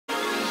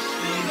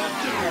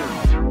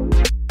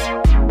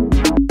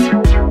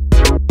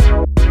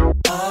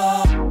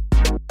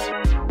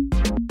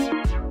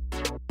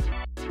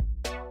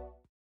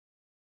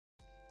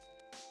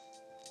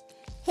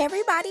Hey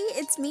everybody,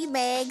 it's me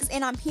Megs,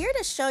 and I'm here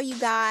to show you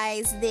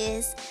guys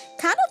this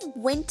kind of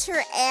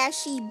winter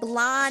ashy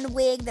blonde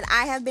wig that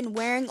I have been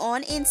wearing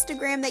on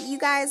Instagram that you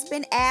guys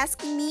been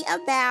asking me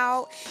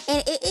about,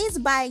 and it is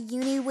by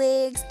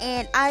UniWigs,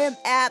 and I am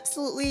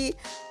absolutely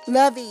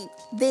loving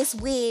this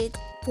wig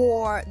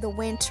for the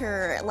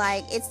winter.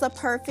 Like, it's the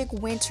perfect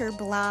winter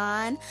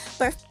blonde.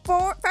 But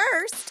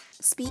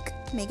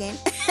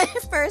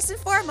first and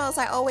foremost,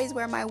 I always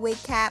wear my wig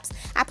caps.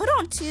 I put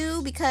on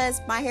two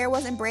because my hair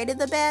wasn't braided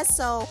the best,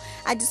 so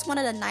I just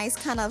wanted a nice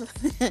kind of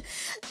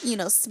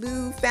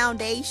smooth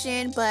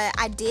foundation. But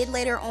I did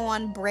later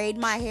on braid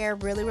my hair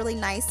really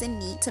nice and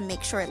neat to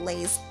make sure it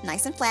lays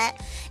nice and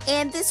flat.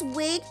 And this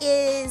wig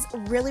is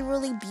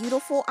really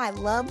beautiful. I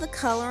love the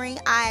coloring.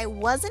 I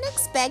wasn't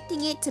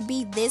expecting it to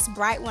be this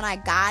bright when I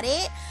got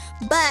it,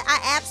 but I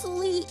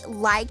absolutely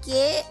like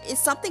it. It's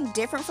something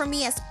different for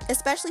me,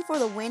 especially for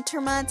the winter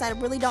months. I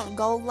really don't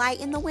go light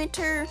in the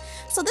winter,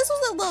 so this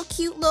was a little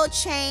cute little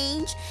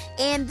change.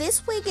 And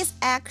this wig is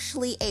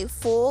actually a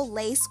full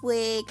lace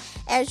wig.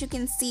 As you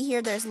can see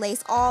here, there's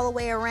lace all the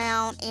way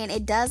around, and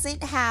it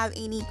doesn't have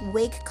any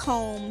wig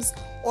combs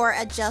or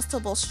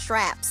adjustable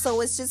straps, so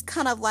it's just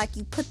kind of like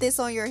you put this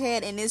on your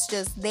head and it's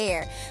just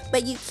there.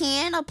 But you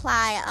can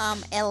apply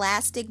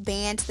elastic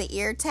band to the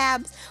ear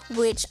tabs,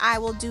 which I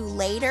will do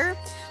later.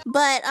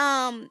 But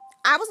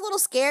I was a little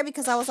scared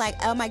because I was like,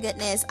 oh my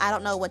goodness, I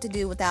don't know what to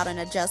do without an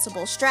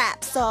adjustable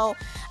strap. So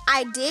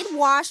I did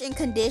wash and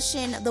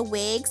condition the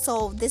wig,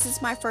 so this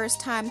is my first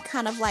time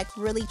kind of like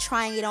really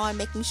trying it on,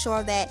 making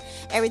sure that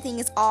everything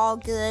is all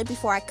good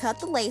before I cut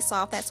the lace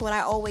off. That's what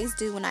I always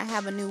do when I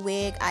have a new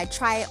wig. I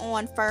try it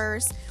on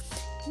first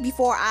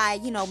before I,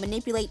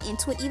 manipulate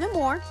into it even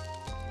more.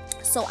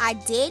 So I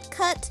did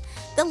cut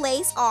the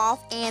lace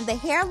off, and the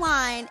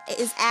hairline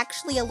is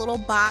actually a little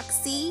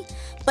boxy,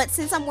 but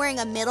since I'm wearing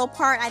a middle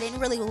part, I didn't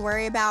really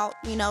worry about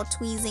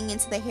tweezing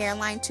into the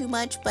hairline too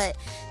much. But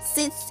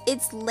since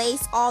it's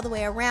lace all the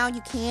way around,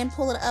 you can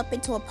pull it up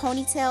into a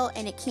ponytail,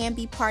 and it can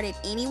be parted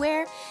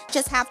anywhere.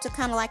 Just have to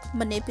kind of like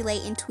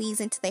manipulate and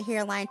tweeze into the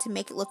hairline to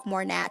make it look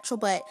more natural,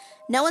 but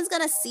no one's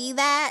gonna see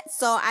that,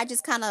 so I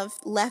just kind of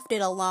left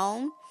it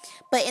alone.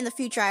 But in the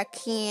future, I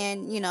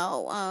can,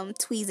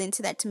 tweeze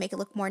into that to make it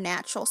look more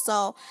natural.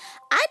 So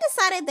I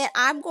decided that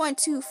I'm going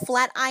to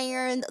flat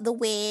iron the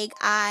wig.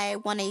 I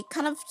want a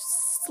kind of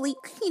sleek,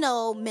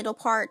 middle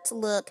part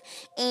look.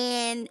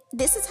 And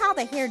this is how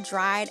the hair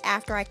dried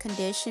after I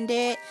conditioned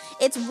it.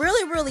 It's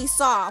really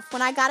soft.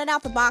 When I got it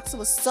out the box, it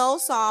was so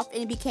soft,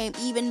 and it became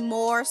even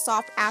more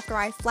soft after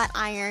I flat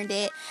ironed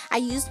it. I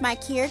used my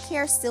Care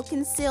Silk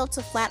and Seal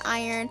to flat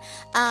iron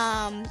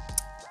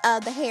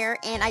the hair,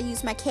 and I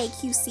used my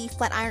KQC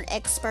Flat Iron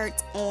Expert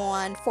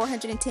on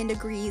 410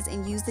 degrees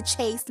and used the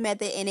chase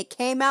method, and it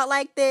came out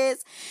like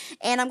this.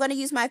 And I'm going to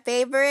use my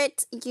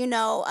favorite, what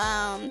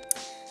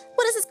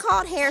is this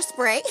called?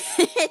 Hairspray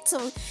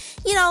to,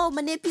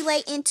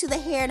 manipulate into the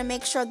hair to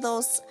make sure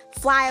those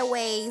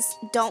flyaways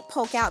don't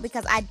poke out,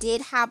 because I did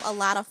have a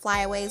lot of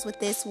flyaways with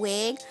this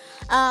wig.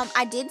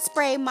 I did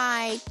spray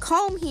my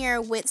comb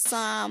here with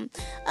some,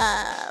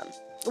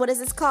 what is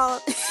this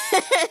called?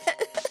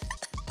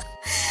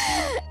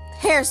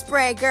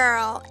 Hairspray,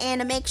 girl,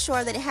 and to make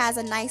sure that it has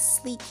a nice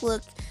sleek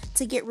look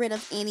to get rid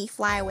of any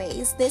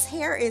flyaways. This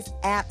hair is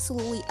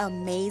absolutely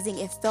amazing.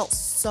 It felt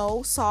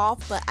so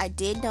soft, but I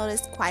did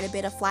notice quite a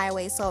bit of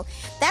flyaways, so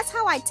that's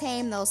how I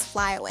tame those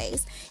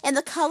flyaways. And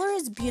the color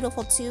is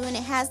beautiful too, and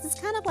it has this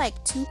kind of like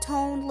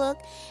two-tone look,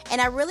 and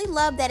I really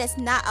love that it's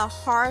not a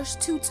harsh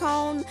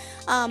two-tone.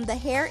 The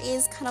hair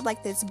is kind of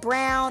like this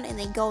brown, and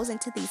it goes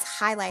into these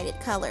highlighted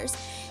colors.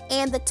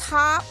 And the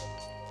top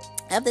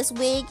of this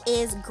wig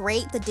is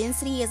great. The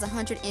density is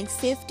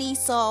 150,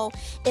 so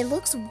it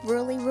looks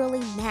really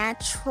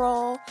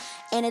natural,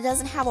 and it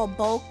doesn't have a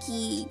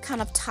bulky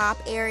kind of top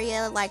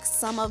area like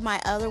some of my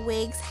other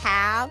wigs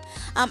have.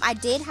 I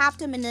did have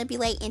to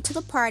manipulate into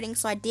the parting,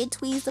 so I did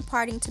tweeze the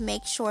parting to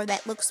make sure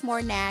that looks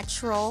more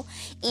natural.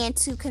 And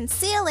to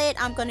conceal it,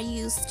 I'm going to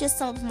use just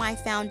some of my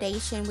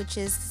foundation, which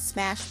is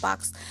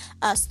Smashbox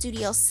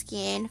Studio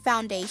Skin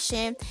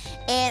foundation,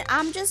 and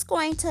I'm just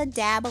going to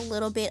dab a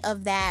little bit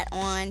of that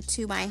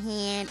onto my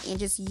hand and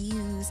just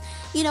use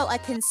a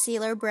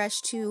concealer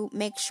brush to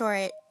make sure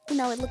it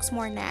it looks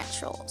more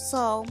natural.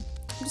 So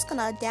I'm just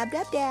gonna dab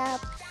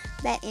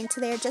that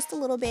into there just a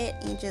little bit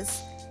and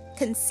just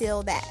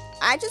conceal that.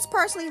 I just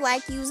personally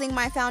like using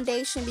my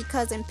foundation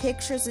because in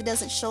pictures it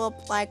doesn't show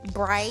up like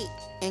bright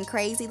and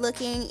crazy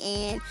looking,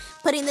 and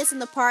putting this in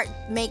the part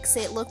makes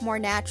it look more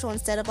natural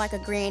instead of like a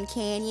Grand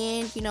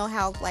Canyon. You know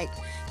how like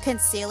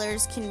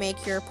concealers can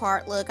make your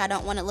part look, I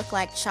don't want it to look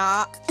like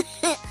chalk.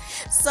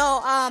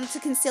 So to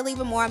conceal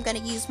even more, I'm going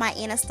to use my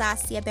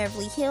Anastasia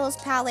Beverly Hills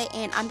palette,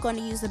 and I'm going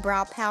to use the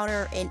brow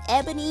powder in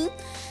Ebony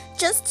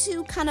just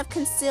to kind of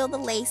conceal the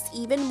lace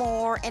even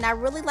more. And I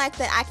really like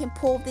that I can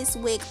pull this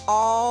wig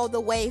all the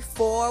way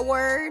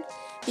forward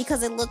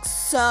because it looks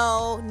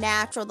so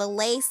natural. The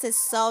lace is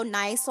so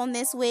nice on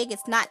this wig.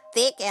 It's not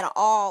thick at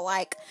all.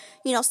 Like,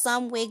 you know,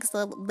 some wigs,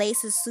 the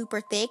lace is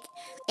super thick.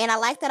 And I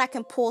like that I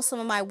can pull some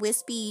of my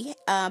wispy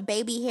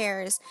baby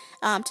hairs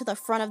to the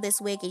front of this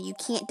wig, and you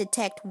can't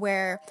detect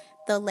where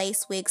the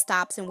lace wig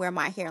stops and where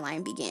my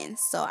hairline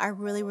begins. So I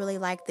really, really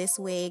like this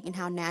wig and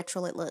how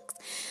natural it looks.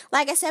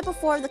 Like I said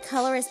before, the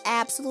color is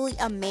absolutely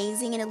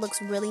amazing and it looks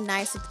really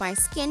nice with my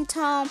skin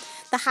tone.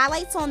 The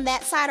highlights on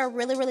that side are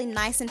really, really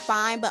nice and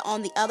fine, but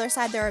on the other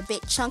side they're a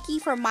bit chunky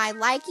for my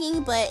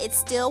liking, but it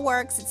still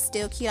works. It's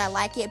still cute. I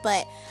like it,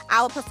 but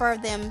I would prefer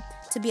them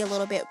to be a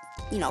little bit,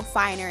 you know,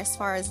 finer as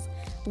far as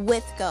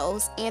width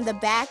goes. And the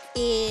back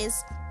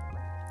is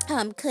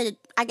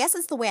I guess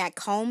it's the way I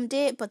combed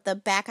it, but the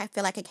back I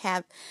feel like it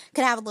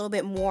could have a little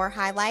bit more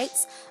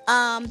highlights.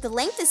 The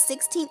length is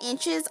 16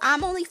 inches.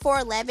 I'm only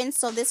 4'11",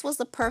 so this was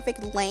the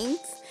perfect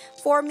length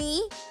for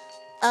me.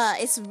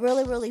 It's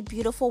really, really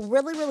beautiful,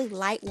 really, really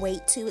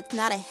lightweight too. It's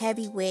not a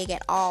heavy wig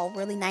at all,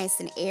 really nice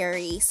and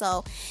airy.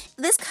 So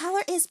this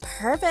color is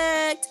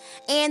perfect.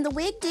 And the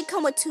wig did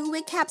come with 2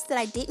 wig caps that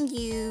I didn't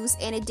use,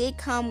 and it did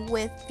come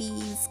with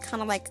these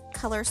kind of like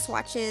color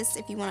swatches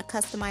if you want to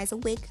customize a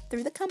wig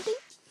through the company.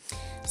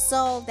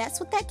 So that's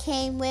what that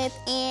came with,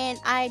 and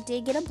I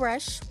did get a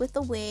brush with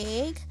the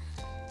wig,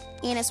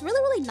 and it's really,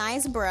 really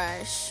nice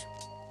brush.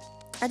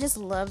 I just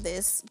love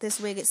this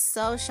wig. It's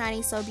so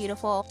shiny, so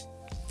beautiful.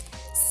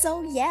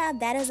 So yeah,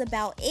 that is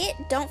about it.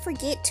 Don't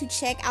forget to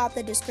check out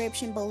the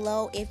description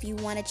below if you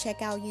want to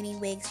check out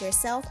UniWigs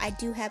yourself. I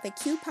do have a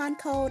coupon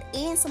code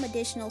and some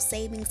additional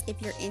savings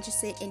if you're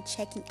interested in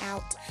checking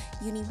out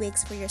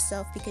UniWigs for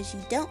yourself, because you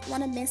don't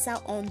want to miss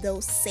out on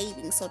those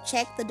savings. So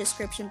check the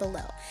description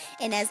below.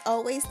 And as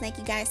always, thank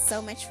you guys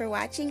so much for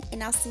watching,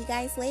 and I'll see you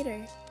guys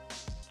later.